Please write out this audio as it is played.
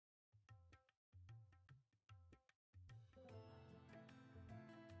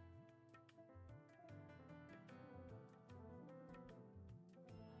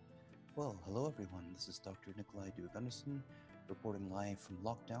Well, hello everyone. This is Dr. Due-Gundersen reporting live from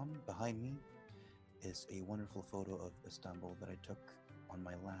lockdown. Behind me is a wonderful photo of Istanbul that I took on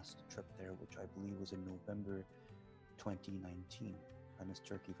my last trip there, which I believe was in November 2019. I miss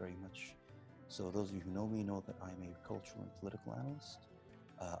Turkey very much. So those of you who know me know that I'm a cultural and political analyst.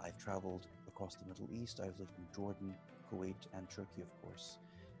 I've traveled across the Middle East. I've lived in Jordan, Kuwait, and Turkey, of course.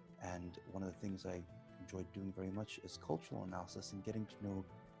 And one of the things I enjoyed doing very much is cultural analysis and getting to know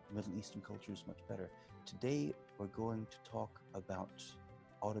Middle Eastern cultures much better. Today, we're going to talk about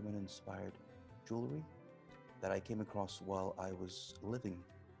Ottoman-inspired jewelry that I came across while I was living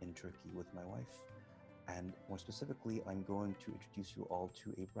in Turkey with my wife. And more specifically, I'm going to introduce you all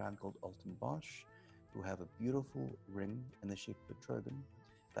to a brand called Altinbas, who have a beautiful ring in the shape of a turban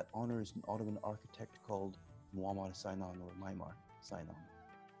that honors an Ottoman architect called Mimar Sinan or Mimar Sinan.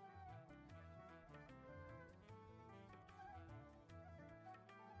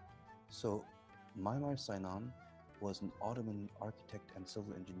 So, Mimar Sinan was an Ottoman architect and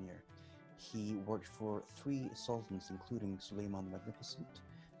civil engineer. He worked for 3 sultans, including Suleiman the Magnificent.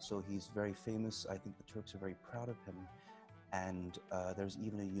 So he's very famous. I think the Turks are very proud of him. And there's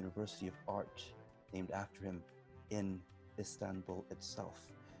even a university of art named after him in Istanbul itself.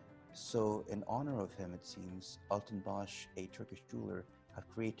 So in honor of him, it seems, Altinbas, a Turkish jeweler, have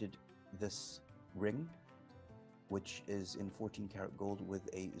created this ring, which is in 14 karat gold with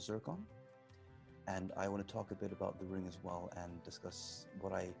a zircon. And I want to talk a bit about the ring as well and discuss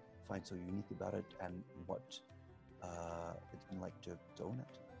what I find so unique about it and what it's been like to own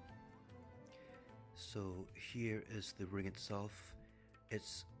it. So here is the ring itself. It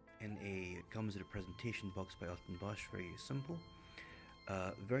comes in a presentation box by Altinbas, very simple.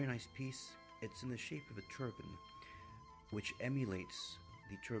 Very nice piece. It's in the shape of a turban, which emulates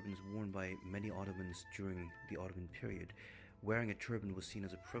the turbans worn by many Ottomans during the Ottoman period. Wearing a turban was seen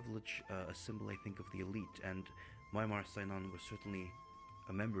as a privilege, a symbol, I think, of the elite, and Mimar Sinan was certainly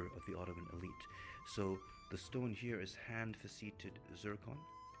a member of the Ottoman elite. So the stone here is hand-faceted zircon.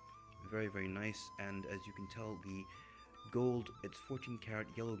 Very, very nice, and as you can tell, the gold, it's 14 karat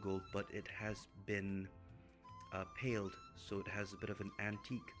yellow gold, but it has been paled, so it has a bit of an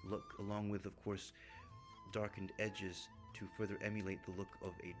antique look, along with, of course, darkened edges to further emulate the look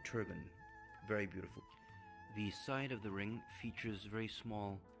of a turban. Very beautiful. The side of the ring features very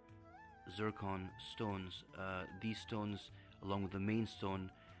small zircon stones. These stones, along with the main stone,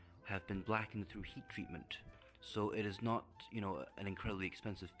 have been blackened through heat treatment. So it is not, an incredibly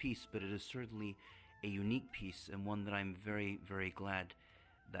expensive piece, but it is certainly a unique piece and one that I'm very, very glad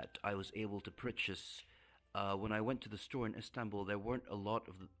that I was able to purchase. When I went to the store in Istanbul, there weren't a lot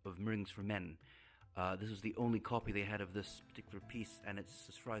of rings for men. This was the only copy they had of this particular piece, and it's,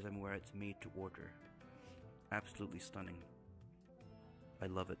 as far as I'm aware, it's made to order. Absolutely stunning. I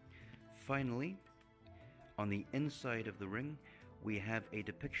love it. Finally, on the inside of the ring, we have a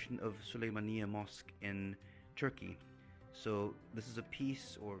depiction of Süleymaniye Mosque in Turkey. So this is a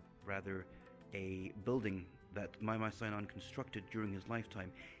piece, or rather a building, that Mimar Sinan constructed during his lifetime.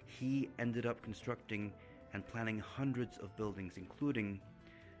 He ended up constructing and planning hundreds of buildings, including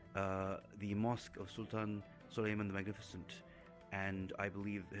the mosque of Sultan Suleiman the Magnificent, and I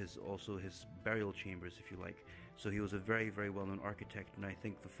believe his burial chambers, if you like. So he was a very, very well-known architect, and I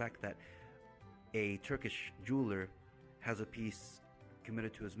think the fact that a Turkish jeweler has a piece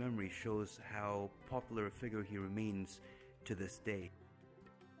committed to his memory shows how popular a figure he remains to this day.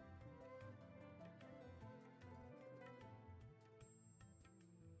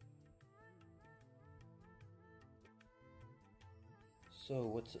 So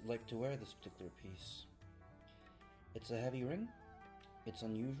what's it like to wear this particular piece? It's a heavy ring. It's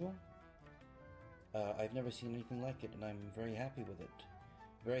unusual. I've never seen anything like it, and I'm very happy with it.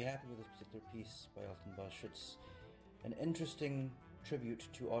 Very happy with this particular piece by Altinbas. It's an interesting tribute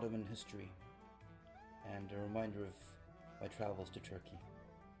to Ottoman history and a reminder of my travels to Turkey.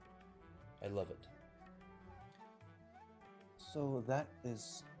 I love it. So that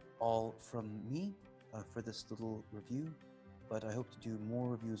is all from me for this little review. But I hope to do more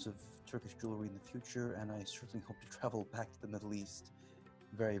reviews of Turkish jewelry in the future, and I certainly hope to travel back to the Middle East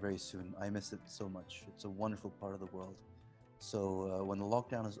very, very soon. I miss it so much. It's a wonderful part of the world. So when the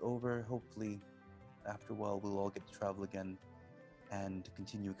lockdown is over, hopefully after a while we'll all get to travel again and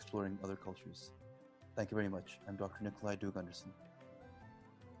continue exploring other cultures. Thank you very much. I'm Dr. Due-Gundersen.